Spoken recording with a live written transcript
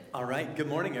All right, good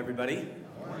morning, everybody.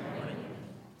 Good morning.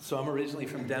 So I'm originally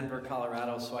from Denver,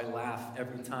 Colorado, so I laugh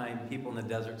every time people in the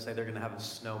desert say they're going to have a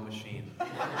snow machine.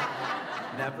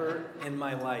 Never in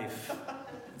my life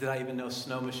did I even know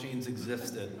snow machines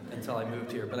existed until I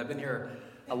moved here, but I've been here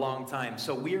a long time.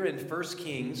 So we're in 1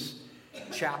 Kings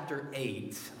chapter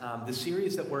 8. The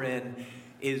series that we're in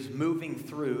is moving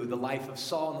through the life of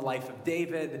Saul and the life of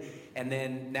David, and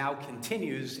then now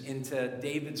continues into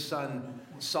David's son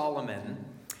Solomon.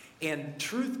 And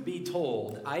truth be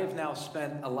told, I have now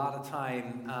spent a lot of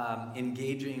time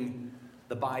engaging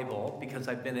the Bible because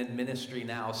I've been in ministry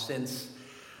now since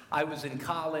I was in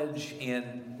college,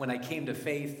 and when I came to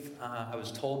faith, I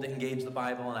was told to engage the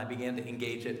Bible, and I began to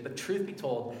engage it. But truth be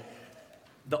told,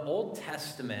 the Old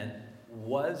Testament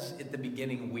was at the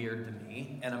beginning weird to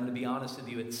me, and I'm going to be honest with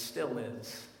you, it still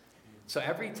is. So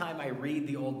every time I read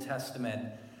the Old Testament,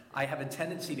 I have a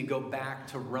tendency to go back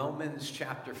to Romans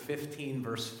chapter 15,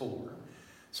 verse 4.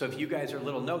 So if you guys are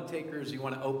little note takers, you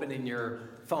want to open in your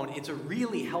phone, it's a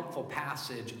really helpful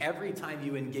passage every time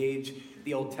you engage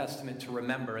the Old Testament to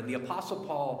remember. And the Apostle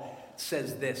Paul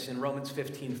says this in Romans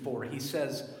 15, 4. He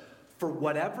says, "For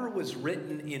whatever was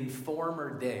written in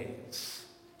former days,"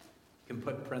 you can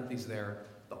put parentheses there,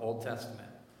 the Old Testament.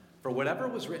 "For whatever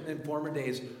was written in former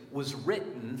days was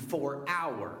written for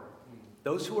our,"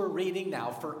 those who are reading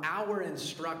now, "for our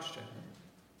instruction,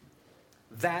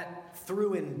 that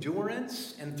through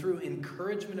endurance and through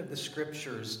encouragement of the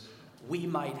Scriptures, we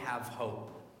might have hope."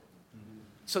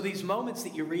 So these moments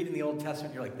that you read in the Old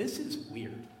Testament, you're like, this is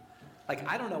weird. Like,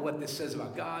 I don't know what this says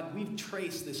about God. We've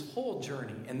traced this whole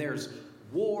journey, and there's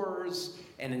wars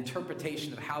and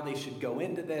interpretation of how they should go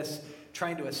into this,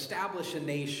 trying to establish a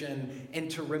nation,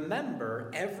 and to remember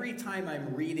every time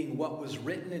I'm reading what was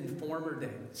written in former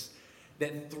days,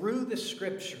 that through the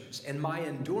Scriptures and my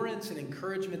endurance and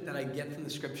encouragement that I get from the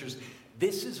Scriptures,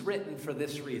 this is written for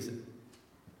this reason,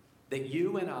 that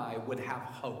you and I would have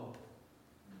hope.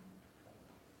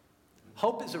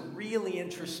 Hope is a really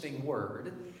interesting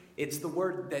word. It's the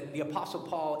word that the Apostle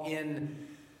Paul in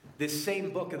this same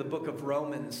book, of the book of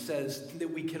Romans, says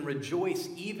that we can rejoice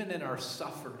even in our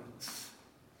sufferings,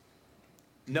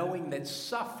 knowing that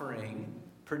suffering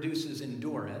produces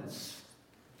endurance.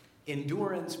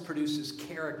 Endurance produces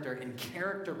character, and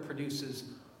character produces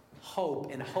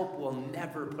hope, and hope will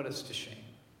never put us to shame.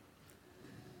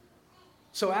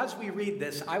 So as we read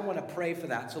this, I want to pray for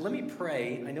that. So let me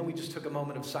pray. I know we just took a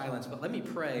moment of silence, but let me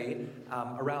pray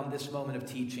around this moment of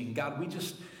teaching. God, we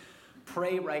just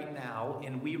pray right now,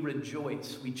 and we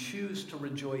rejoice. We choose to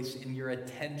rejoice in your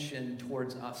attention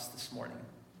towards us this morning.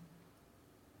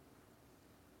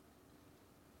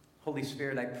 Holy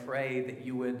Spirit, I pray that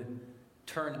you would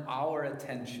turn our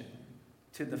attention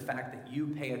to the fact that you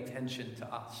pay attention to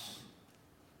us.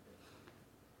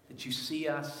 That you see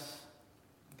us,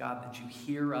 God, that you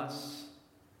hear us,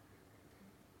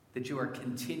 that you are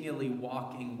continually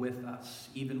walking with us,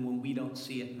 even when we don't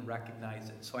see it and recognize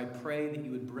it. So I pray that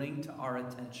you would bring to our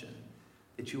attention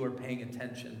that you are paying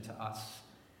attention to us.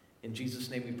 In Jesus'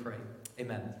 name we pray.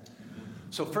 Amen.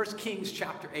 So 1 Kings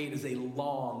chapter 8 is a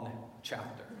long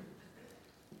chapter.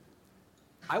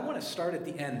 I want to start at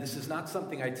the end. This is not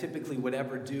something I typically would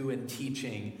ever do in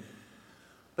teaching.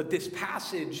 But this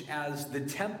passage, as the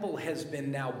temple has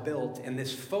been now built, and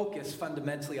this focus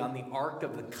fundamentally on the Ark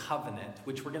of the Covenant,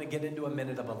 which we're going to get into a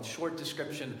minute of a short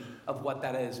description of what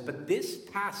that is. But this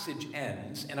passage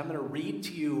ends, and I'm going to read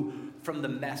to you from the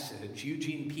Message,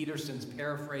 Eugene Peterson's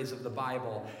paraphrase of the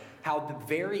Bible, how the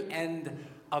very end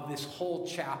of this whole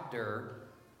chapter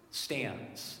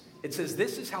stands. It says,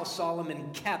 "This is how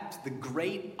Solomon kept the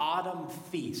great autumn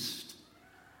feast."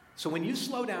 So when you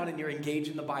slow down and you're engaged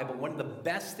in the Bible, one of the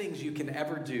best things you can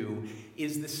ever do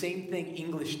is the same thing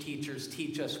English teachers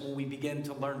teach us when we begin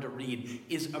to learn to read,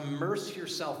 is immerse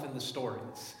yourself in the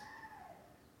stories.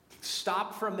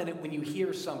 Stop for a minute when you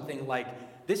hear something like,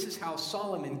 "This is how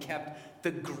Solomon kept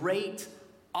the great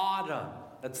autumn."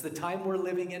 That's the time we're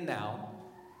living in now,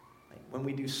 when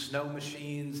we do snow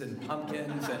machines and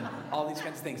pumpkins and all these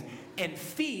kinds of things. And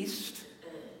feast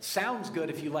sounds good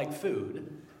if you like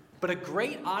food, but a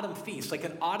great autumn feast, like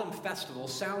an autumn festival,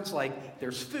 sounds like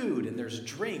there's food and there's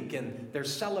drink and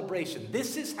there's celebration.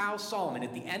 This is how Solomon,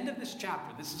 at the end of this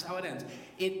chapter, this is how it ends.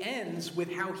 It ends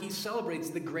with how he celebrates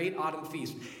the great autumn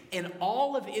feast, and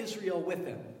all of Israel with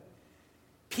him.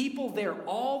 People there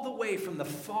all the way from the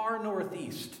far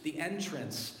northeast, the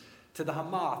entrance to the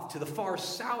Hamath, to the far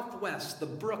southwest, the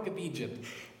brook of Egypt,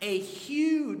 a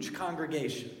huge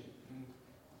congregation.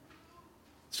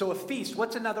 So a feast,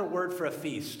 what's another word for a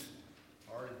feast?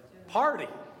 Party,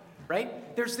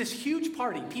 right? There's this huge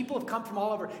party. People have come from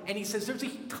all over, and he says there's a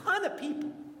ton of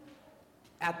people.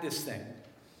 at this thing.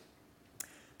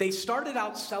 They started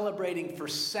out celebrating for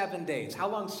 7 days. How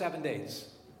long 7 days?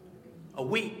 A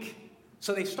week.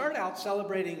 So they started out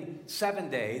celebrating 7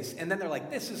 days, and then they're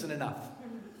like, this isn't enough.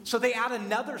 So they add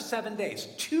another 7 days,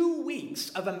 2 weeks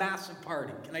of a massive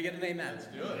party. Can I get an amen? Let's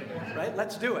do it. Right?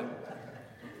 Let's do it.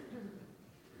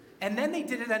 And then they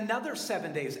did it another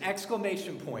 7 days,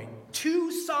 exclamation point.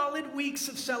 2 solid weeks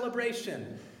of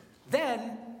celebration.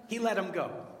 Then he let him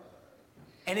go.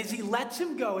 And as he lets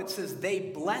him go, it says they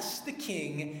blessed the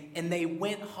king and they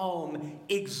went home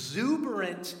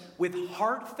exuberant with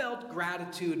heartfelt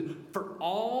gratitude for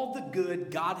all the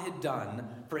good God had done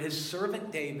for his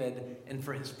servant David and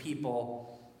for his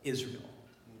people Israel.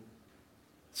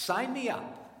 Sign me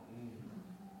up.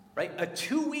 Right? A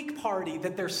 2-week party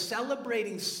that they're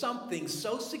celebrating something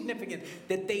so significant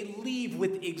that they leave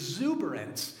with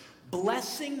exuberance,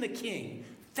 blessing the king.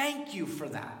 Thank you for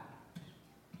that.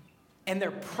 And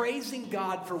they're praising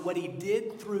God for what he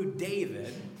did through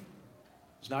David,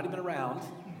 who's not even around,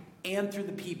 and through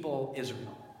the people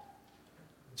Israel.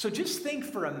 So just think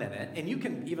for a minute, and you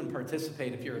can even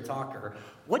participate if you're a talker.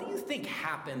 What do you think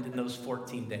happened in those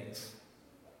 14 days?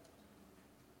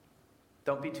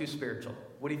 Don't be too spiritual.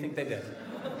 What do you think they did?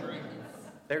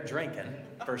 They're drinking,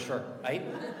 for sure, right?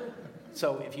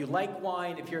 So if you like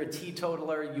wine, if you're a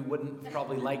teetotaler, you wouldn't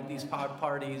probably like these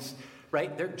parties,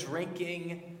 right? They're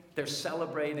drinking, they're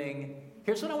celebrating.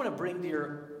 Here's what I want to bring to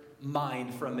your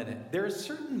mind for a minute. There are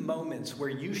certain moments where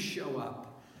you show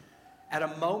up at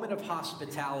a moment of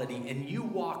hospitality and you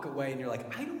walk away and you're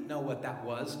like, I don't know what that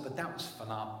was, but that was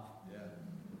phenomenal.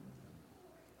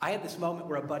 I had this moment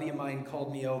where a buddy of mine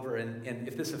called me over, and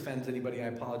if this offends anybody, I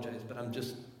apologize, but I'm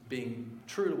just being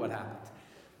true to what happened.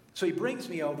 So he brings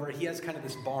me over. He has kind of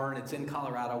this barn. It's in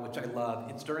Colorado, which I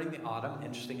love. It's during the autumn,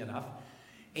 interesting enough.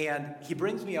 And he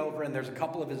brings me over, and there's a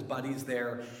couple of his buddies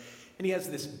there. And he has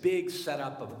this big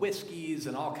setup of whiskeys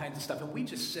and all kinds of stuff. And we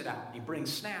just sit out. He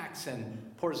brings snacks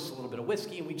and pours us a little bit of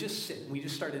whiskey. And we just sit and we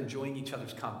just start enjoying each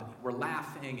other's company. We're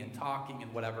laughing and talking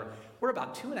and whatever. We're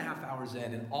about 2.5 hours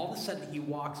in. And all of a sudden he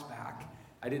walks back.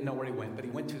 I didn't know where he went, but he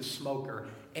went to his smoker.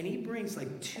 And he brings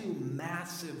like 2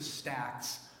 massive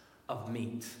stacks of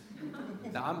meat.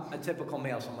 Now, I'm a typical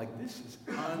male, so I'm like, this is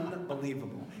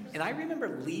unbelievable. And I remember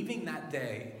leaving that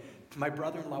day. My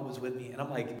brother-in-law was with me. And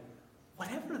I'm like,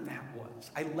 whatever that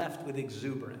was, I left with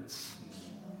exuberance.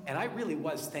 And I really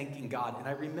was thanking God. And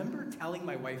I remember telling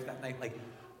my wife that night, like,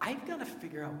 I've got to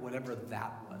figure out whatever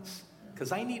that was,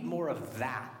 because I need more of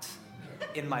that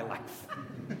in my life.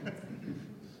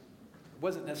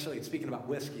 Wasn't necessarily speaking about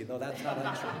whiskey, though that's not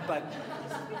untrue.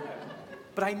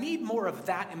 But I need more of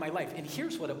that in my life. And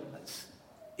here's what it was.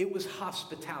 It was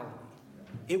hospitality.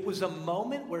 It was a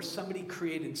moment where somebody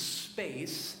created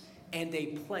space and a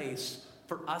place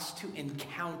for us to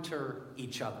encounter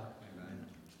each other. Amen.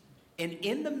 And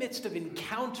in the midst of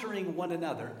encountering one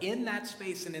another, in that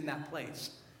space and in that place,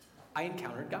 I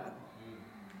encountered God.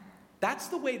 That's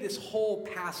the way this whole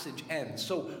passage ends.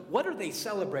 So what are they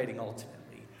celebrating ultimately?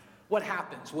 What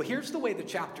happens? Well, here's the way the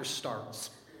chapter starts.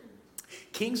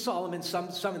 King Solomon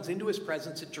summons into his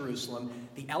presence at Jerusalem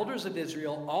the elders of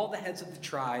Israel, all the heads of the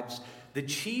tribes, the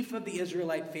chief of the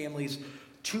Israelite families,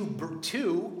 so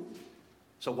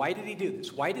why did he do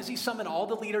this? Why does he summon all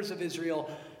the leaders of Israel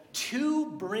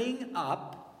to bring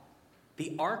up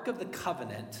the Ark of the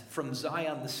Covenant from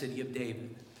Zion, the city of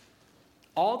David?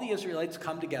 All the Israelites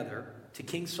come together to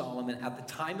King Solomon at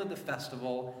the time of the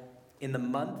festival in the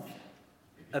month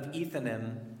of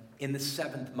Ethanim in the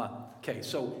 7th month. Okay,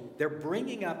 so they're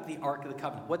bringing up the Ark of the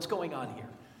Covenant. What's going on here?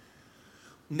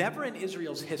 Never in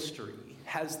Israel's history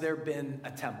has there been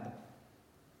a temple.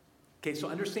 Okay, so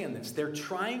understand this. They're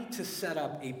trying to set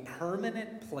up a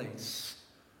permanent place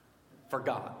for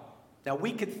God. Now,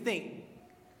 we could think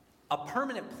a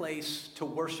permanent place to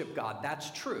worship God.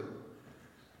 That's true.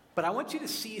 But I want you to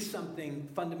see something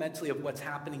fundamentally of what's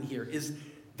happening here. Is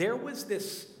there was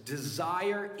this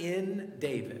desire in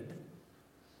David,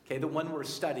 okay, the one we're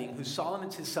studying, who's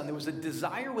Solomon's his son. There was a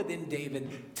desire within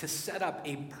David to set up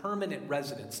a permanent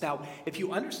residence. Now, if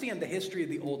you understand the history of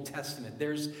the Old Testament,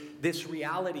 there's this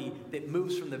reality that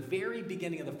moves from the very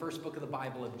beginning of the first book of the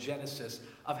Bible, of Genesis,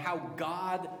 of how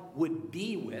God would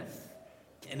be with,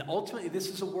 and ultimately this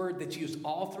is a word that's used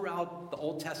all throughout the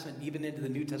Old Testament, even into the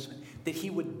New Testament, that he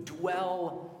would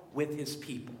dwell with his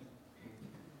people.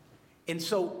 And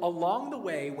so along the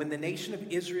way, when the nation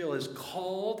of Israel is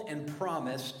called and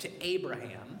promised to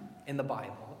Abraham in the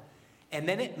Bible, and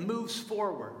then it moves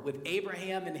forward with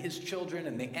Abraham and his children,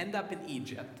 and they end up in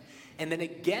Egypt, and then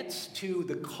it gets to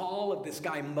the call of this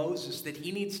guy Moses that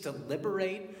he needs to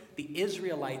liberate the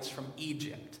Israelites from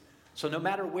Egypt. So no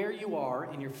matter where you are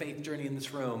in your faith journey in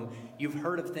this room, you've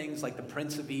heard of things like the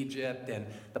Prince of Egypt and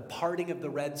the parting of the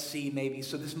Red Sea maybe.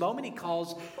 So this moment he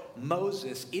calls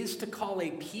Moses is to call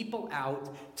a people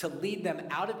out to lead them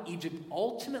out of Egypt,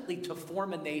 ultimately to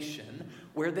form a nation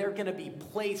where they're going to be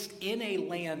placed in a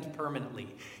land permanently.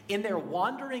 In their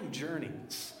wandering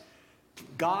journeys,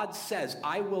 God says,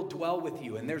 I will dwell with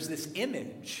you. And there's this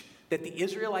image that the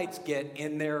Israelites get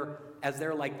as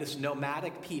they're like this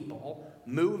nomadic people,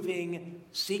 moving,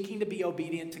 seeking to be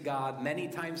obedient to God. Many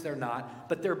times they're not,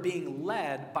 but they're being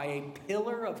led by a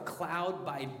pillar of cloud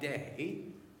by day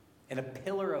and a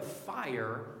pillar of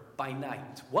fire by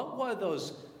night. What were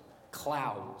those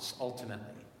clouds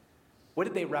ultimately? What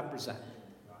did they represent?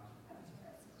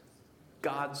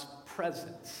 God's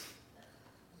presence.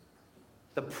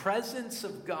 The presence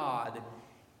of God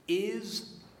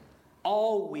is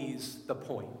always the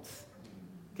point.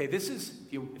 Okay, this is,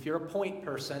 if you're a point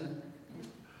person,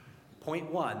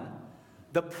 point one,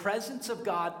 the presence of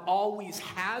God always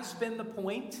has been the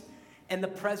point, and the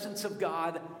presence of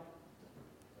God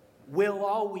will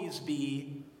always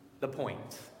be the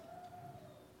point.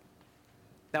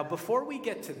 Now, before we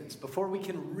get to this, before we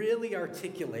can really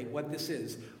articulate what this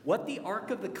is, what the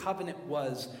Ark of the Covenant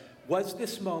was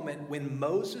this moment when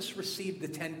Moses received the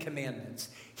Ten Commandments.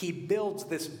 He builds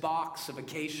this box of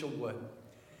acacia wood,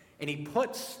 and he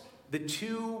puts the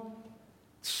two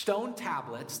stone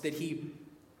tablets that he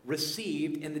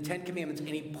received in the Ten Commandments, and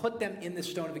he put them in the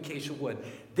stone of acacia wood.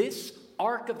 This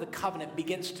Ark of the Covenant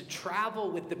begins to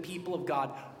travel with the people of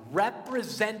God,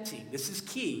 representing, this is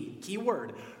key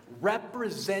word,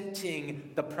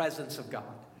 representing the presence of God.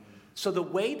 So the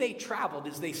way they traveled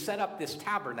is they set up this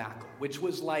tabernacle, which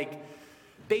was like,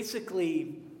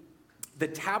 basically, the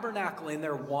tabernacle in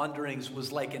their wanderings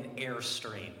was like an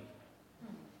airstream.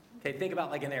 Okay, think about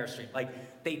like an airstream.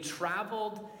 Like they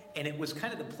traveled, and it was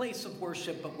kind of the place of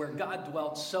worship, but where God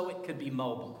dwelt so it could be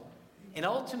mobile. And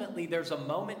ultimately, there's a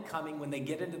moment coming when they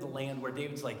get into the land where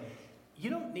David's like, you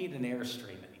don't need an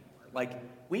airstream anymore. Like,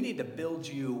 we need to build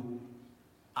you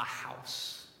a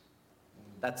house.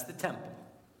 That's the temple.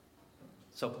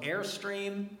 So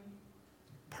airstream,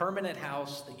 permanent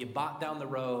house that you bought down the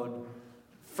road,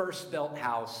 first built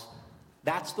house.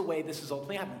 That's the way this is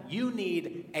ultimately happening. You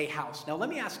need a house. Now let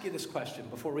me ask you this question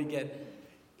before we get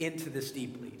into this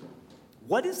deeply.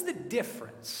 What is the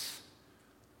difference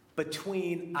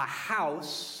between a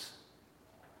house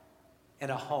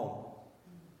and a home?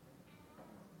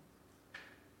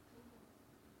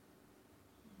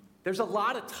 There's a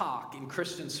lot of talk in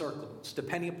Christian circles,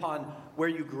 depending upon where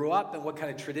you grew up and what kind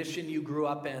of tradition you grew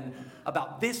up in,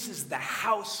 about this is the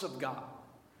house of God.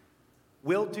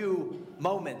 We'll do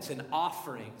moments and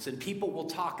offerings, and people will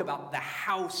talk about the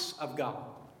house of God.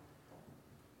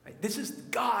 Right? This is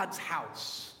God's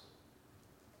house.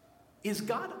 Is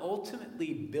God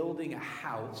ultimately building a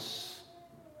house,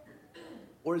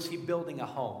 or is he building a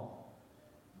home?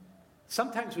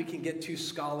 Sometimes we can get too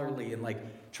scholarly and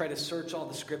try to search all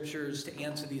the scriptures to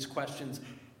answer these questions,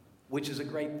 which is a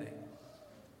great thing.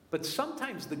 But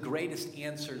sometimes the greatest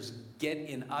answers get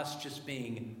in us just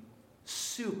being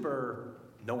super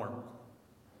normal.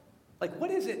 Like,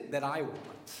 what is it that I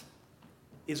want?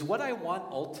 Is what I want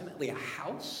ultimately a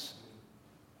house?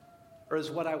 Or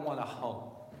is what I want a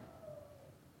home?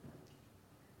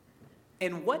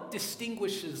 And what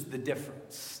distinguishes the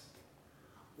difference?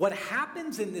 What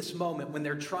happens in this moment when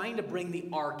they're trying to bring the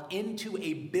ark into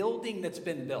a building that's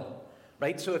been built,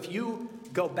 right? So if you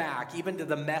go back even to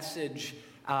the message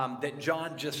that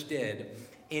John just did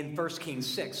in 1 Kings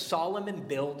 6, Solomon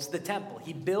builds the temple.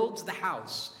 He builds the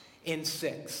house in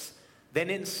 6.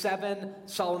 Then in 7,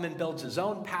 Solomon builds his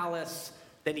own palace.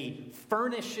 Then he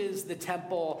furnishes the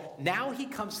temple. Now he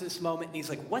comes to this moment and he's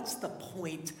like, what's the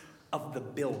point of the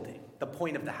building, the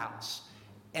point of the house?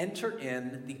 Enter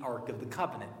in the Ark of the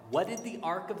Covenant. What did the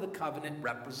Ark of the Covenant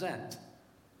represent?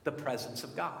 The presence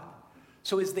of God.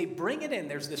 So as they bring it in,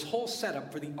 there's this whole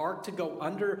setup for the ark to go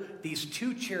under these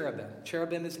two cherubim.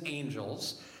 Cherubim is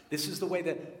angels. This is the way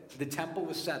that the temple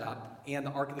was set up, and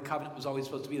the Ark of the Covenant was always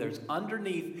supposed to be there. It's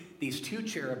underneath these two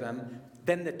cherubim.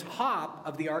 Then the top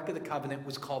of the Ark of the Covenant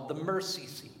was called the mercy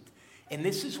seat. And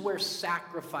this is where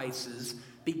sacrifices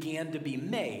began to be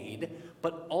made,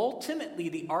 but ultimately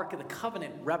the Ark of the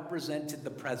Covenant represented the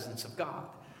presence of God.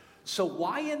 So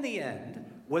why in the end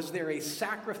was there a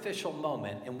sacrificial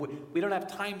moment? And we don't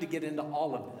have time to get into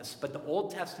all of this, but the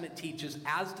Old Testament teaches,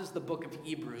 as does the book of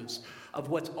Hebrews, of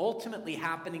what's ultimately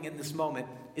happening in this moment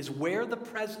is where the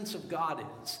presence of God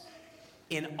is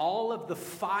in all of the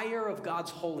fire of God's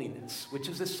holiness, which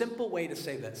is a simple way to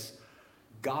say this.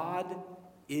 God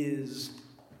is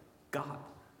God.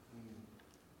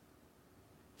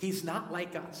 He's not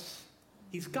like us.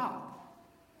 He's God.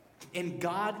 And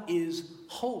God is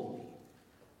holy.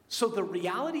 So the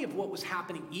reality of what was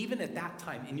happening even at that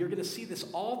time, and you're going to see this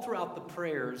all throughout the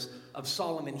prayers of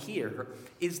Solomon here,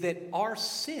 is that our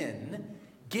sin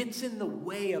gets in the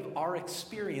way of our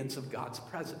experience of God's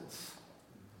presence.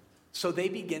 So they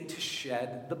begin to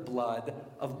shed the blood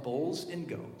of bulls and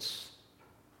goats.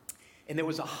 And there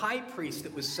was a high priest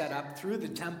that was set up through the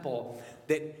temple,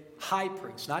 that high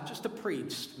priest, not just a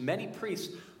priest, many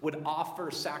priests would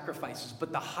offer sacrifices,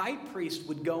 but the high priest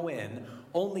would go in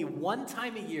only one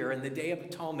time a year in the Day of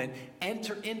Atonement,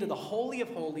 enter into the Holy of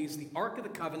Holies, the Ark of the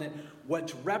Covenant,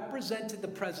 which represented the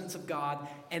presence of God,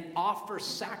 and offer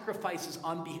sacrifices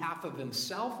on behalf of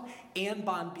himself and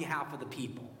on behalf of the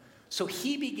people. So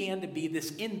he began to be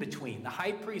this in-between. The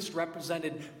high priest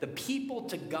represented the people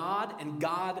to God and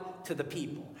God to the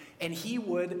people. And he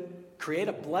would create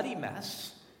a bloody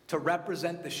mess to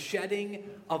represent the shedding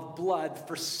of blood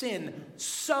for sin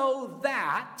so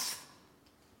that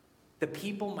the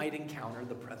people might encounter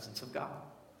the presence of God.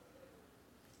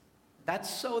 That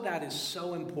is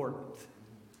so important.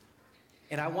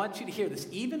 And I want you to hear this.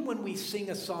 Even when we sing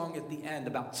a song at the end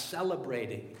about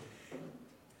celebrating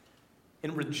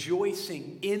and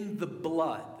rejoicing in the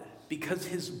blood, because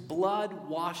his blood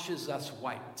washes us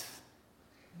white.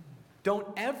 Don't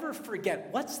ever forget,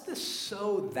 what's the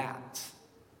so that?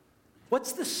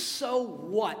 What's the so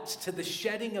what to the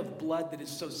shedding of blood that is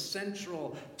so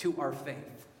central to our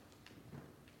faith?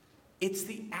 It's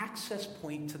the access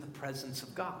point to the presence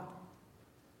of God.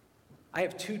 I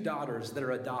have 2 daughters that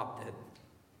are adopted.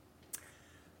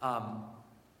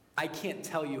 I can't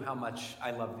tell you how much I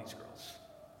love these girls.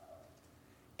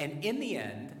 And in the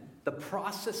end, the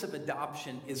process of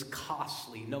adoption is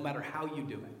costly, no matter how you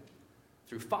do it.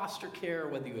 Through foster care,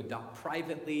 whether you adopt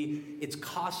privately, it's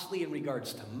costly in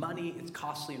regards to money, it's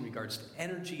costly in regards to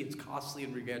energy, it's costly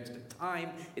in regards to time,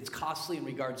 it's costly in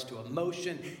regards to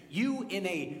emotion. You, in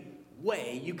a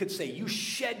way, you could say you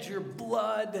shed your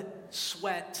blood,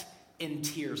 sweat, and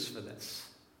tears for this.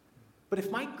 But if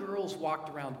my girls walked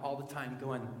around all the time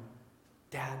going,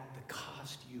 Dad, the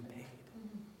cost you paid.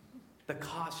 The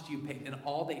cost you paid, and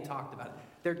all they talked about it.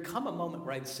 There'd come a moment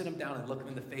where I'd sit them down and look them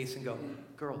in the face and go,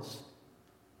 girls,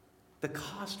 the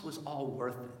cost was all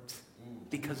worth it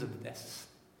because of this.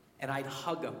 And I'd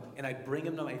hug them, and I'd bring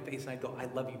them to my face, and I'd go, I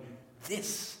love you.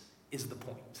 This is the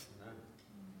point.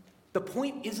 The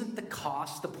point isn't the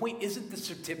cost. The point isn't the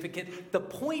certificate. The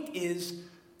point is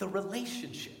the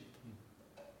relationship.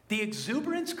 The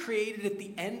exuberance created at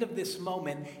the end of this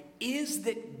moment is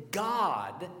that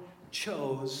God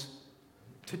chose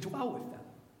to dwell with them.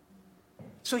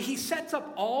 So he sets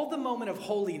up all the moment of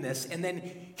holiness, and then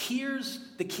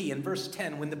here's the key in verse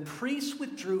 10. When the priests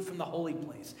withdrew from the holy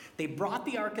place, they brought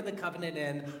the Ark of the Covenant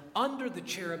in under the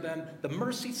cherubim. The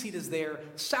mercy seat is there.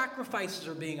 Sacrifices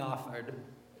are being offered.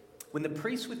 When the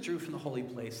priests withdrew from the holy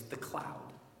place, the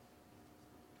cloud.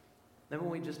 Remember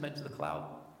when we just mentioned the cloud?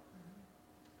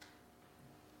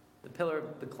 The pillar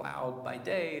of the cloud by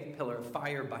day, pillar of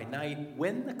fire by night.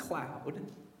 When the cloud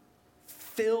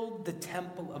filled the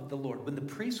temple of the Lord, when the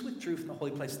priests withdrew from the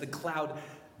holy place, the cloud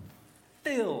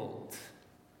filled.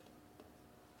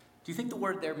 Do you think the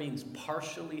word there means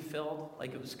partially filled?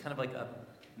 Like it was kind of like a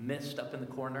mist up in the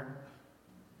corner?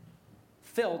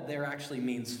 Filled there actually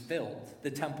means filled,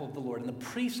 the temple of the Lord. And the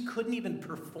priests couldn't even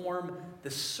perform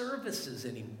the services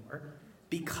anymore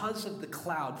because of the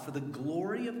cloud, for the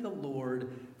glory of the Lord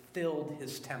filled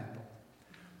his temple.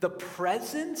 The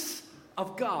presence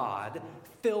of God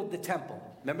filled the temple.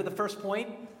 Remember the first point?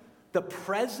 The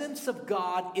presence of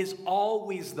God is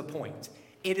always the point.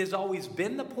 It has always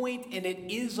been the point, and it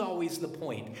is always the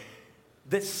point.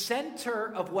 The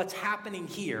center of what's happening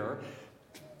here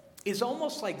is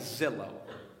almost like Zillow.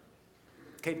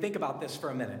 Okay, think about this for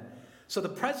a minute. So the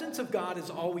presence of God is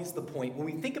always the point. When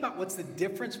we think about what's the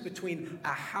difference between a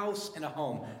house and a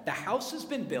home, the house has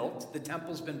been built, the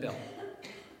temple's been built.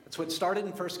 That's what started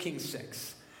in 1 Kings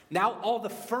 6. Now all the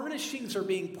furnishings are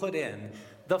being put in.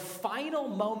 The final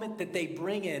moment that they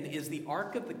bring in is the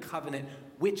Ark of the Covenant,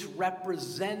 which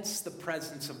represents the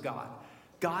presence of God.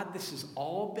 God, this has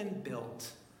all been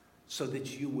built so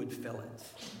that you would fill it.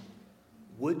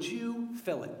 Would you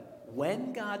fill it?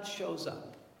 When God shows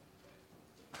up,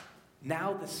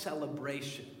 now the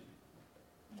celebration,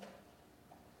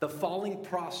 the falling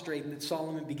prostrate that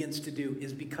Solomon begins to do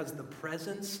is because the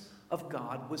presence of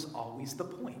God was always the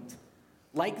point.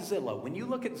 Like Zillow, when you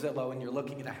look at Zillow and you're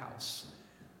looking at a house,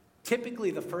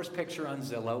 typically the first picture on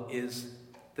Zillow is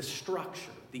the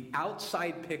structure, the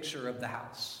outside picture of the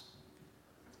house.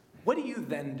 What do you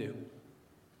then do?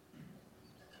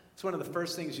 It's one of the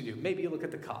first things you do. Maybe you look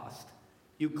at the cost.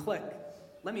 You click,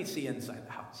 let me see inside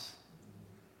the house.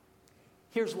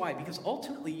 Here's why, because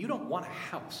ultimately you don't want a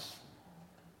house.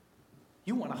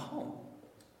 You want a home.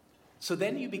 So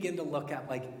then you begin to look at,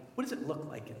 like, what does it look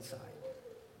like inside?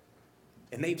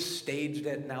 And they've staged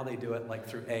it, now they do it like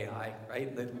through AI,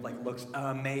 right? That like looks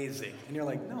amazing. And you're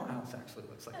like, no house actually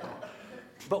looks like that.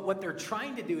 But what they're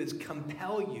trying to do is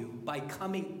compel you by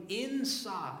coming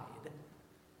inside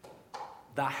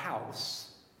the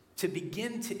house to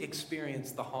begin to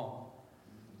experience the home.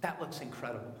 That looks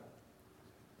incredible.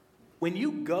 When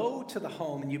you go to the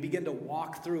home and you begin to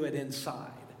walk through it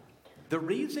inside, the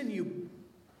reason you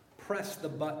press the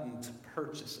button to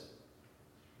purchase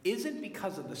it isn't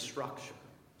because of the structure.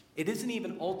 It isn't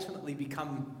even ultimately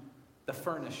become the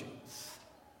furnishings.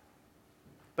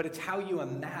 But it's how you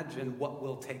imagine what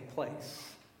will take place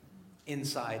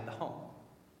inside the home.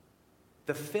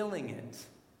 The filling it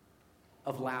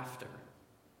of laughter.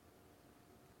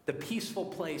 The peaceful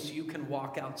place you can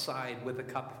walk outside with a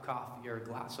cup of coffee or a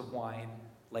glass of wine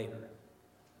later.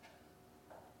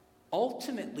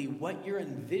 Ultimately, what you're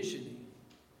envisioning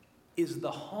is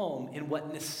the home, and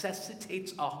what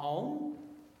necessitates a home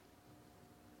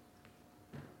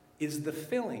is the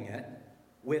filling it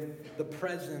with the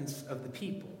presence of the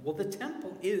people. Well, the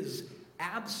temple is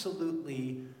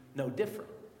absolutely no different.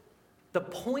 The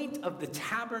point of the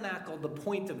tabernacle, the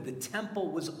point of the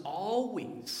temple was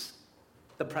always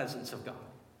the presence of God.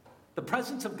 The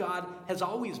presence of God has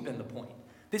always been the point.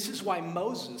 This is why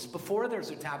Moses, before there's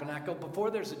a tabernacle, before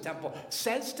there's a temple,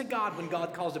 says to God when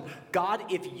God calls him, God,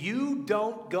 if you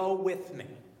don't go with me,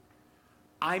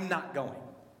 I'm not going.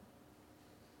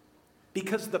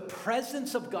 Because the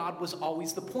presence of God was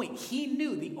always the point. He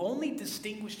knew the only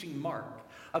distinguishing mark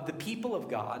of the people of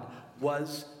God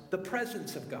was the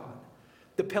presence of God.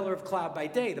 The pillar of cloud by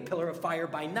day, the pillar of fire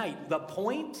by night. The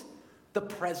point, the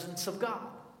presence of God.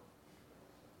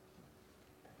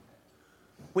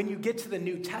 When you get to the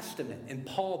New Testament and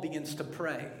Paul begins to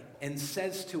pray and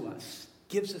says to us,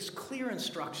 gives us clear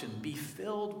instruction, be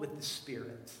filled with the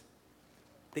Spirit,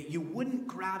 that you wouldn't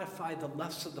gratify the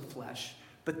lusts of the flesh,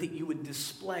 but that you would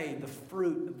display the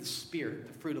fruit of the Spirit,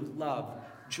 the fruit of love,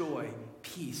 joy,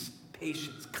 peace,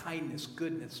 patience, kindness,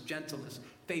 goodness, gentleness,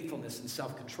 faithfulness, and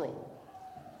self-control.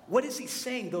 What is he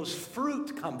saying those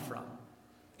fruit come from?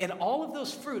 And all of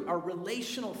those fruit are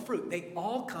relational fruit. They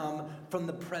all come from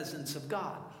the presence of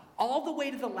God. All the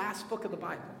way to the last book of the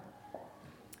Bible.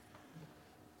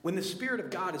 When the Spirit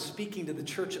of God is speaking to the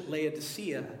church at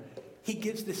Laodicea, he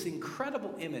gives this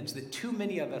incredible image that too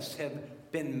many of us have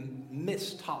been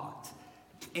mistaught.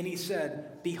 And he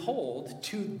said, behold,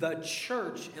 to the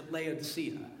church at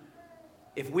Laodicea.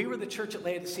 If we were the church at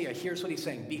Laodicea, here's what he's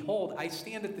saying. Behold, I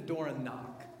stand at the door and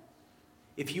knock.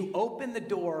 If you open the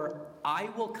door, I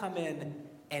will come in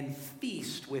and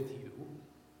feast with you,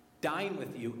 dine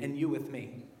with you, and you with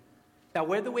me. Now,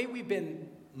 the way we've been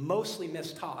mostly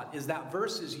mistaught is that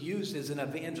verse is used as an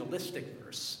evangelistic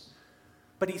verse.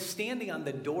 But he's standing on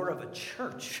the door of a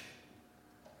church.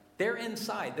 They're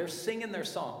inside. They're singing their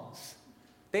songs.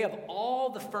 They have all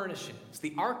the furnishings.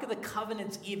 The Ark of the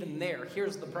Covenant's even there.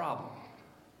 Here's the problem.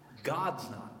 God's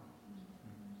not.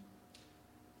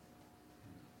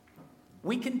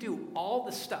 We can do all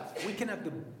the stuff. We can have the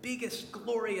biggest,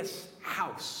 glorious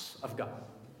house of God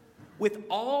with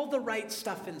all the right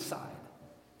stuff inside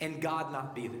and God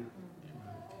not be there.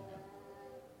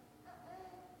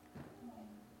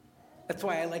 That's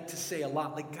why I like to say a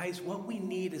lot, like, guys, what we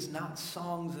need is not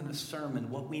songs and a sermon.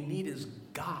 What we need is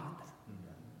God.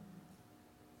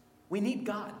 We need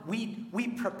God. We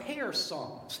prepare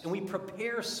songs and we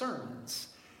prepare sermons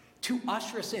to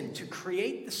usher us in, to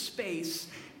create the space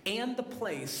and the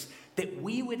place that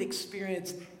we would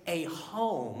experience a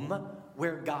home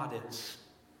where God is.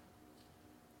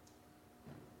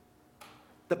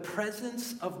 The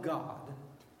presence of God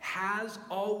has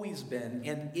always been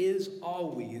and is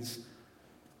always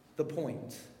the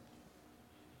point.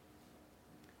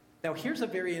 Now, here's a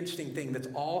very interesting thing that's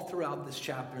all throughout this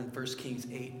chapter in 1 Kings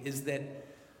 8, is that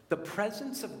the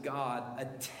presence of God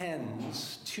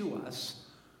attends to us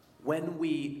when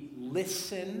we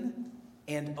listen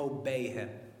and obey him.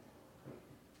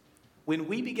 When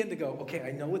we begin to go, okay,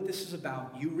 I know what this is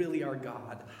about. You really are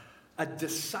God. A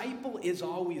disciple is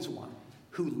always one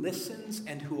who listens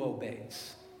and who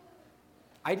obeys.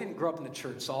 I didn't grow up in the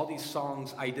church, so all these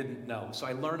songs I didn't know. So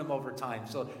I learned them over time.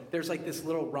 So there's like this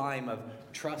little rhyme of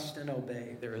trust and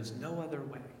obey. There is no other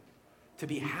way to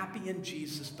be happy in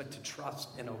Jesus but to trust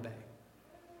and obey.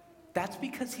 That's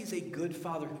because he's a good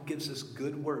father who gives us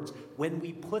good words. When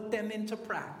we put them into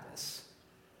practice,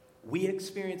 we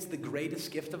experience the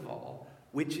greatest gift of all,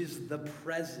 which is the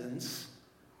presence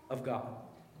of God.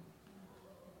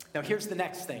 Now here's the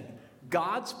next thing.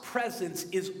 God's presence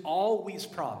is always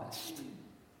promised.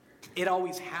 It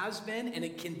always has been, and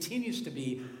it continues to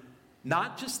be.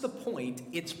 Not just the point,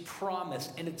 it's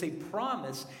promised, and it's a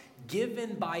promise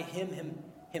given by him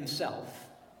himself.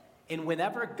 And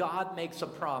whenever God makes a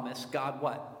promise, God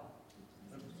what?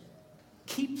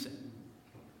 Keeps it.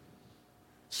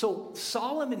 So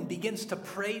Solomon begins to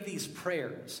pray these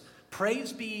prayers.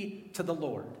 Praise be to the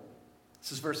Lord.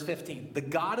 This is verse 15. The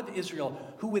God of Israel,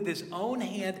 who with his own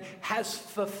hand has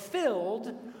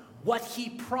fulfilled what he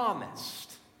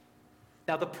promised.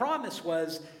 Now the promise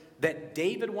was that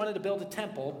David wanted to build a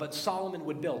temple, but Solomon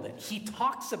would build it. He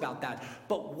talks about that.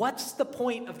 But what's the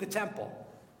point of the temple?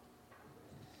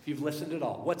 If you've listened at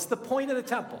all, what's the point of the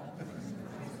temple?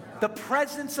 The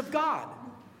presence of God.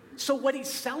 So what he's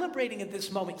celebrating at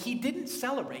this moment, he didn't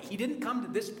celebrate. He didn't come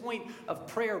to this point of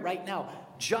prayer right now,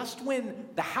 just when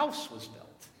the house was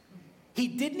built. He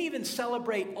didn't even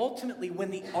celebrate ultimately when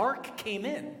the ark came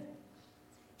in.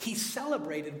 He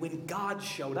celebrated when God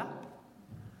showed up.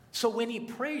 So when he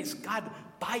prays, God,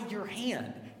 by your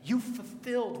hand, you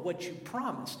fulfilled what you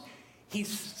promised. He's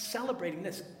celebrating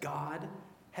this. God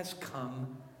has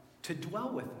come to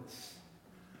dwell with us.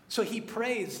 So he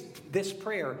prays this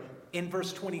prayer in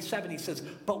verse 27. He says,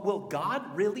 but will God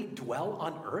really dwell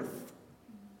on earth?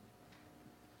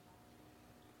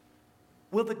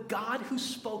 Will the God who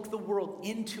spoke the world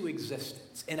into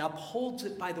existence and upholds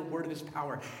it by the word of his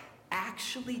power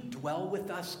actually dwell with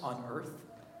us on earth?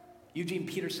 Eugene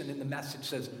Peterson in The Message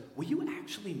says, will you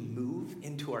actually move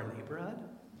into our neighborhood?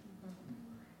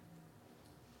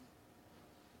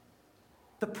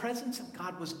 The presence of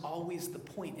God was always the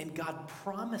point, and God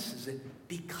promises it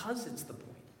because it's the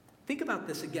point. Think about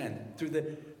this again through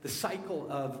the cycle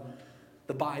of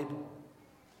the Bible.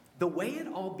 The way it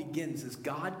all begins is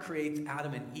God creates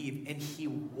Adam and Eve, and he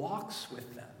walks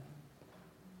with them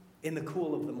in the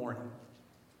cool of the morning.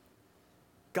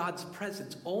 God's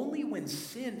presence. Only when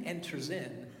sin enters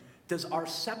in does our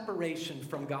separation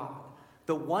from God,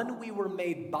 the one we were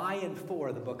made by and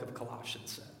for, the book of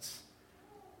Colossians says.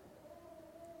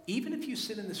 Even if you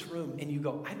sit in this room and you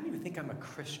go, I don't even think I'm a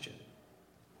Christian.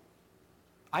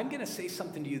 I'm going to say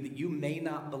something to you that you may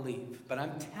not believe, but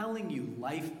I'm telling you,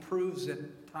 life proves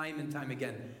it time and time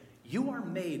again. You are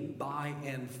made by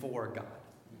and for God.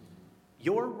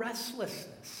 Your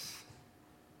restlessness,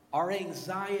 our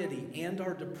anxiety and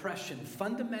our depression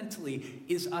fundamentally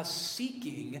is us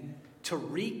seeking to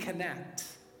reconnect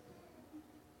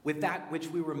with that which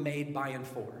we were made by and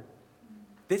for.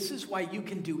 This is why you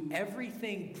can do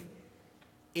everything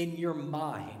in your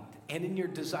mind and in your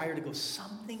desire to go,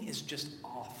 something is just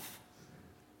off.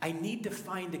 I need to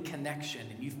find a connection.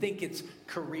 And you think it's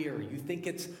career. You think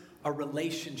it's a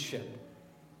relationship.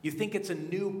 You think it's a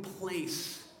new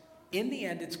place. In the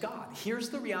end, it's God. Here's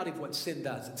the reality of what sin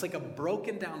does. It's like a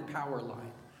broken down power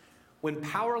line. When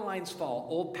power lines fall,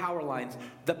 old power lines,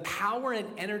 the power and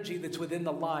energy that's within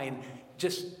the line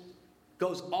just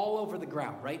goes all over the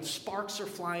ground, right? Sparks are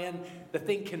flying. The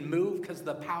thing can move because of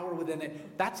the power within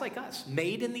it. That's like us,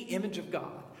 made in the image of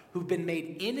God, who've been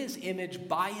made in his image,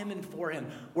 by him and for him.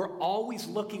 We're always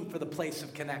looking for the place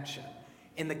of connection.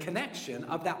 And the connection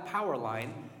of that power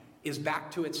line is back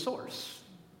to its source.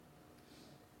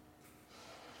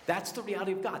 That's the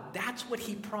reality of God. That's what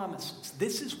he promises.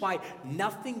 This is why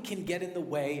nothing can get in the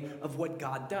way of what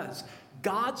God does.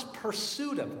 God's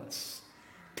pursuit of us,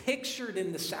 pictured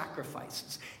in the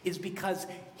sacrifices, is because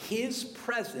his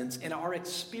presence and our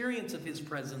experience of his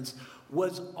presence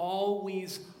was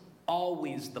always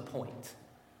the point.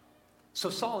 So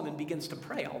Solomon begins to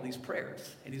pray all these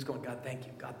prayers, and he's going, God, thank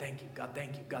you, God, thank you, God,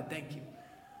 thank you, God, thank you.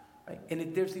 Right?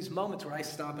 And there's these moments where I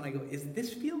stop and I go,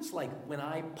 this feels like when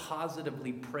I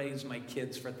positively praise my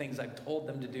kids for things I've told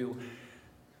them to do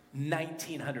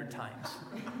 1,900 times.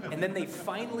 And then they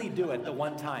finally do it the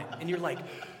one time. And you're like,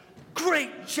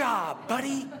 great job,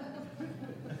 buddy.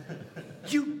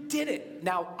 You did it.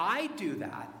 Now, I do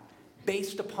that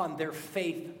based upon their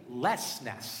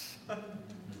faithlessness.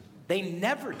 They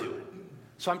never do it.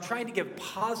 So I'm trying to give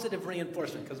positive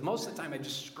reinforcement because most of the time I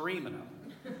just scream at them.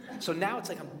 So now it's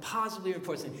like I'm positively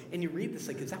reinforcing. And you read this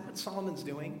like, is that what Solomon's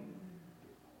doing?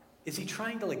 Is he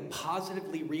trying to like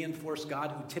positively reinforce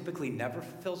God who typically never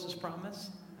fulfills his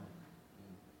promise?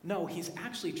 No, he's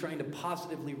actually trying to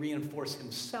positively reinforce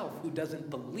himself who doesn't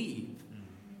believe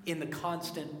in the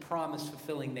constant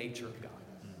promise-fulfilling nature of God.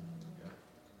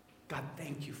 God,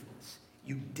 thank you for this.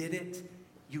 You did it.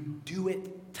 You do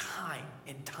it time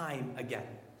and time again.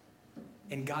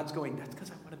 And God's going, that's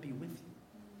because I want to be with you.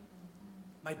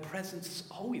 My presence is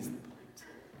always the point.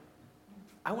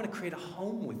 I want to create a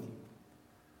home with you.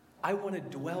 I want to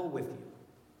dwell with you.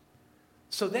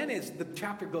 So then as the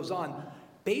chapter goes on,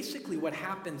 basically what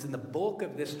happens in the bulk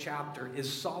of this chapter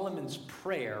is Solomon's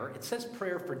prayer. It says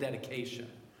prayer for dedication.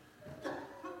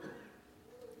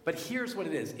 But here's what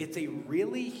it is. It's a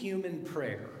really human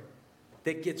prayer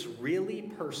that gets really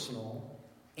personal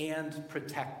and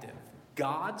protective.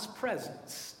 God's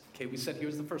presence, okay, we said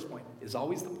here's the first point, is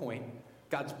always the point.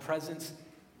 God's presence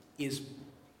is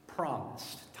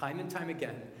promised time and time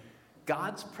again.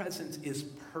 God's presence is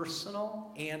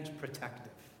personal and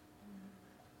protective.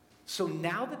 So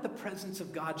now that the presence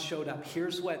of God showed up,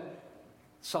 here's what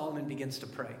Solomon begins to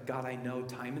pray. God, I know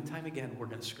time and time again we're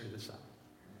going to screw this up.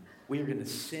 We are going to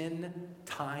sin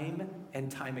time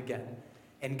and time again.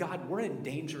 And God, we're in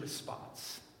dangerous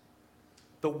spots.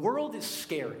 The world is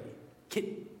scary.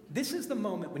 This is the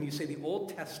moment when you say the Old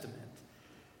Testament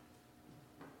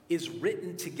is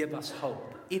written to give us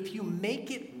hope. If you make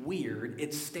it weird,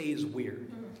 it stays weird.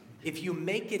 If you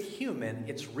make it human,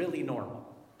 it's really normal.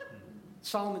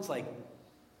 Solomon's like,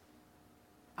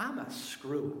 I'm a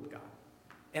screw-up God.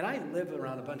 And I live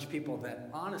around a bunch of people that,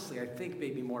 honestly, I think may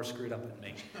be more screwed up than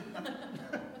me.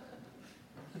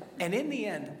 And in the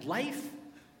end, life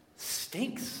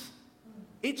stinks.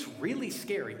 It's really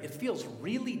scary. It feels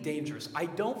really dangerous. I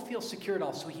don't feel secure at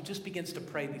all. So he just begins to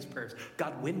pray these prayers.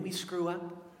 God, when we screw up,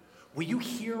 will you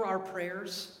hear our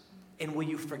prayers and will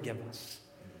you forgive us?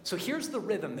 So here's the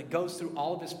rhythm that goes through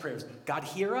all of his prayers. God,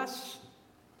 hear us,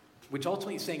 which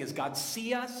ultimately he's saying is God,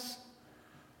 see us.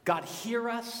 God, hear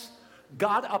us.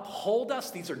 God, uphold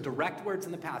us. These are direct words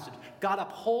in the passage. God,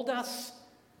 uphold us.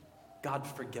 God,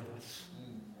 forgive us.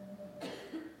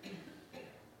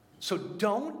 So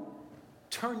don't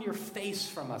turn your face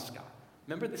from us, God.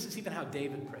 Remember, this is even how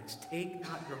David prays. Take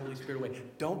not your Holy Spirit away.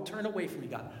 Don't turn away from me,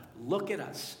 God. Look at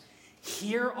us.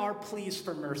 Hear our pleas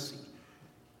for mercy.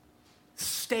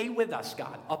 Stay with us,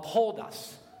 God. Uphold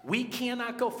us. We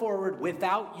cannot go forward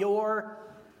without your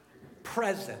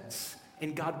presence.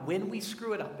 And God, when we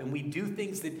screw it up and we do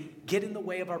things that get in the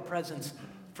way of our presence,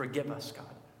 forgive us, God.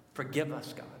 Forgive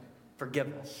us, God.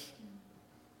 Forgive us.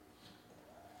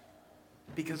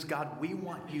 Because, God, we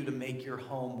want you to make your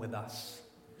home with us.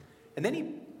 And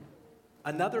then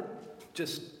another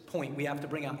just point we have to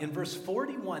bring out. In verse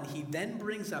 41, he then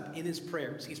brings up in his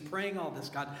prayers, he's praying all this,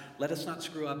 God, let us not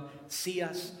screw up, see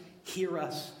us, hear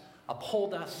us,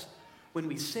 uphold us. When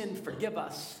we sin, forgive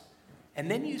us.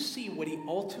 And then you see what he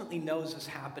ultimately knows is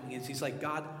happening is he's like,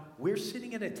 God, we're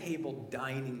sitting at a table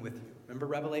dining with you. Remember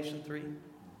Revelation 3?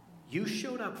 You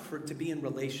showed up to be in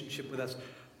relationship with us.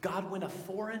 God, when a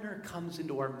foreigner comes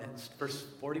into our midst, verse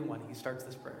 41, he starts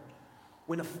this prayer.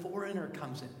 When a foreigner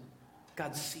comes in,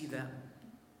 God, see them,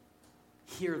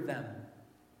 hear them,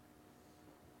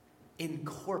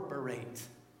 incorporate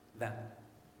them.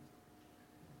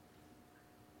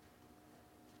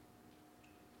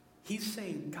 He's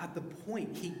saying, God, the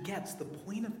point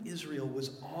of Israel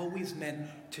was always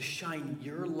meant to shine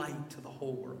your light to the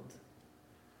whole world.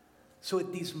 So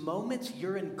at these moments,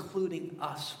 you're including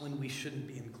us when we shouldn't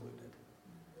be included.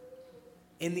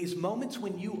 In these moments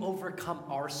when you overcome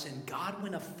our sin, God,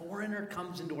 when a foreigner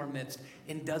comes into our midst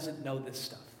and doesn't know this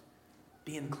stuff,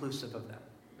 be inclusive of them.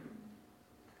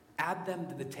 Add them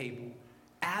to the table.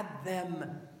 Add them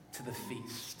to the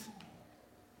feast.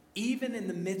 Even in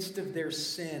the midst of their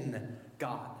sin,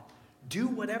 God, do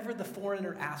whatever the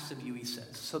foreigner asks of you, he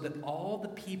says, so that all the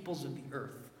peoples of the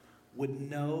earth would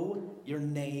know your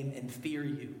name and fear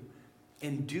you,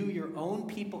 and do your own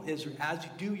people Israel, as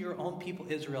you do your own people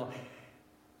Israel,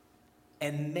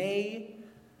 and may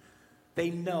they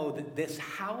know that this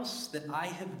house that I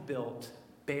have built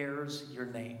bears your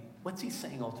name. What's he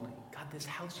saying ultimately? God, this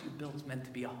house you built is meant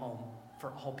to be a home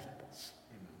for all peoples,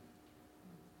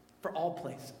 for all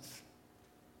places.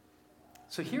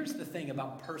 So here's the thing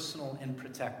about personal and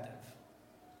protective.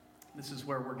 This is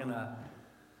where we're going to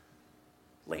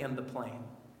land the plane.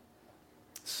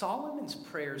 Solomon's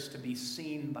prayers to be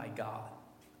seen by God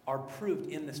are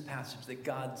proved in this passage that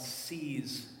God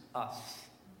sees us.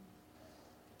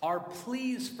 Our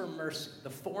pleas for mercy, the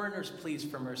foreigner's pleas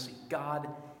for mercy, God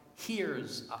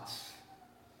hears us.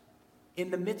 In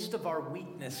the midst of our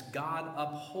weakness, God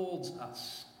upholds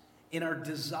us. In our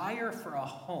desire for a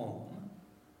home,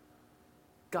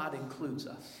 God includes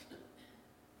us.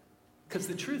 Because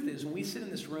the truth is, when we sit in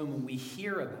this room and we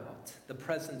hear about the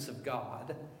presence of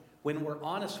God, when we're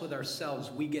honest with ourselves,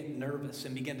 we get nervous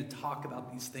and begin to talk about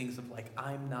these things of like,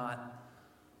 I'm not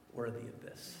worthy of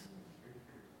this.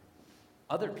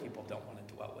 Other people don't want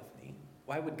to dwell with me.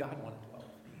 Why would God want to dwell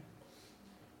with me?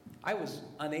 I was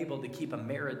unable to keep a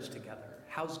marriage together.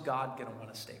 How's God going to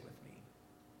want to stay with me?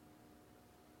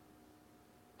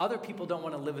 Other people don't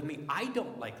want to live with me. I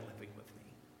don't like living with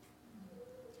me.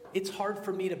 It's hard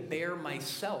for me to bear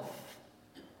myself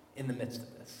in the midst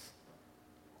of this.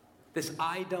 This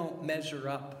I don't measure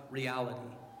up reality.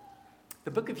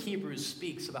 The book of Hebrews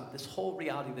speaks about this whole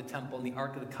reality of the temple and the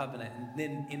Ark of the Covenant, and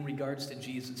then in regards to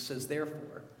Jesus says,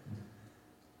 therefore,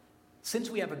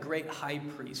 since we have a great high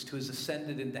priest who has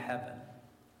ascended into heaven,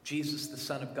 Jesus, the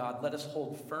Son of God, let us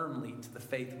hold firmly to the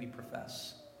faith we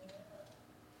profess.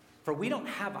 For we don't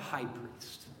have a high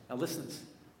priest. Now listen to this.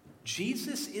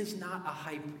 Jesus is not a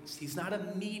high priest. He's not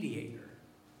a mediator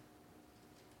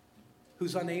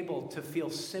who's unable to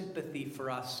feel sympathy for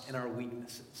us in our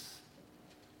weaknesses.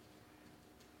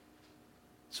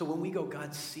 So when we go,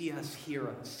 God, see us, hear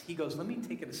us, he goes, let me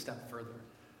take it a step further.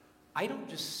 I don't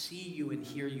just see you and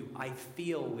hear you, I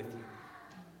feel with you.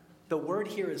 The word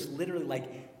here is literally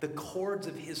like the chords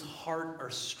of his heart are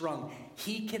strung.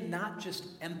 He cannot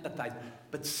just empathize,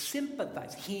 but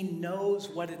sympathize. He knows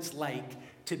what it's like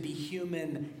to be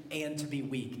human and to be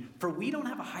weak. For we don't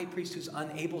have a high priest who's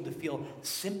unable to feel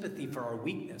sympathy for our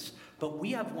weakness, but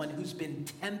we have one who's been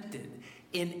tempted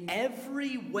in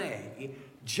every way,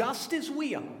 just as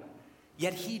we are,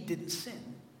 yet he didn't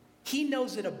sin. He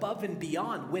knows it above and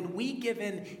beyond. When we give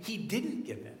in, he didn't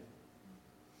give in.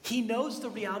 He knows the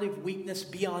reality of weakness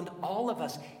beyond all of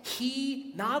us.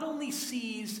 He not only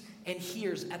sees and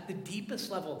hears at the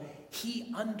deepest level,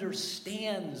 he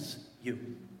understands you.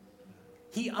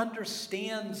 He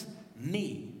understands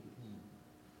me.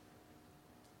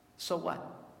 So what?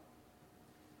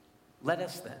 Let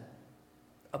us then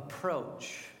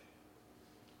approach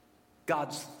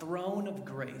God's throne of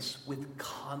grace with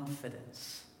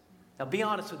confidence. Now be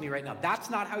honest with me right now.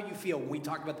 That's not how you feel when we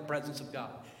talk about the presence of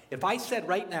God. If I said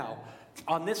right now,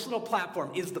 on this little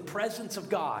platform is the presence of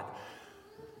God,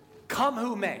 come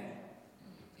who may,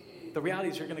 the reality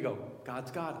is you're going to go,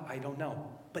 God's God, I don't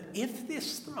know. But if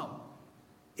this throne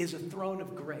is a throne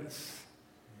of grace,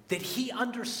 that he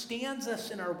understands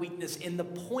us in our weakness, and the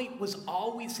point was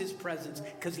always his presence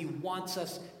because he wants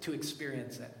us to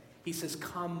experience it. He says,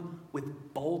 come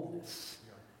with boldness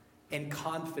and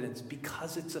confidence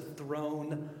because it's a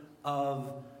throne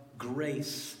of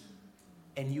grace.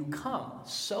 And you come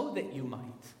so that you might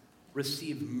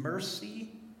receive mercy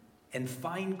and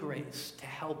find grace to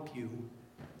help you,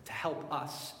 to help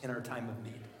us in our time of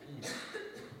need.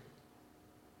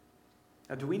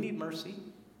 Now, do we need mercy?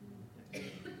 Do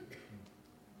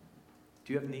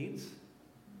you have needs?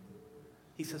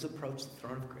 He says, approach the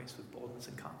throne of grace with boldness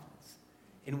and confidence.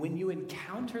 And when you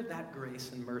encounter that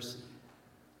grace and mercy,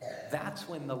 that's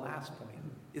when the last point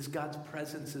is God's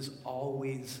presence is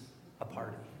always a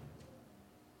party.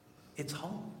 It's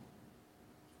home.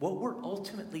 What we're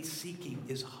ultimately seeking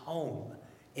is home,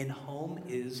 and home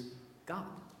is God.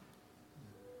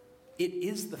 It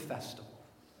is the festival.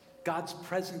 God's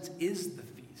presence is the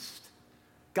feast.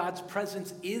 God's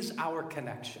presence is our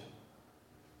connection.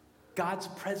 God's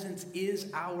presence is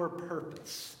our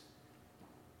purpose.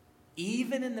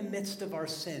 Even in the midst of our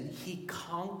sin, he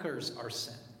conquers our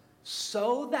sin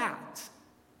so that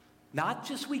not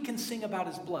just we can sing about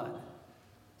his blood,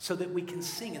 so that we can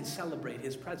sing and celebrate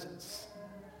his presence,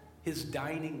 his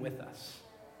dining with us.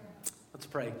 Let's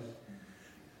pray.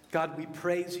 God, we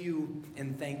praise you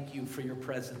and thank you for your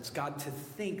presence. God, to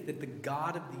think that the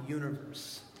God of the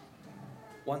universe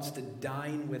wants to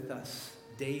dine with us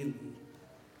daily,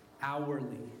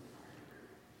 hourly,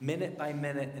 minute by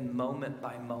minute and moment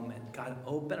by moment. God,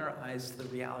 open our eyes to the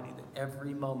reality that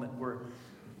every moment we're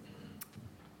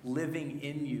living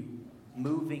in you,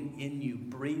 moving in you,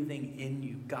 breathing in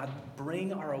you. God,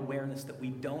 bring our awareness that we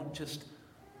don't just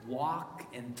walk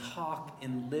and talk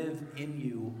and live in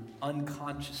you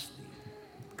unconsciously.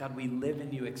 God, we live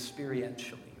in you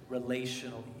experientially,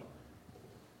 relationally.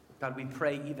 God, we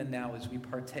pray even now as we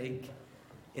partake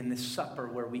in this supper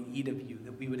where we eat of you,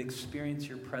 that we would experience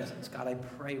your presence. God, I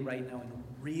pray right now in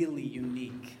really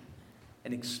unique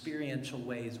and experiential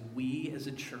ways, we as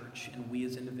a church and we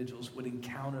as individuals would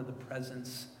encounter the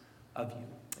presence of you.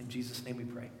 In Jesus' name we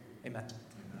pray. Amen.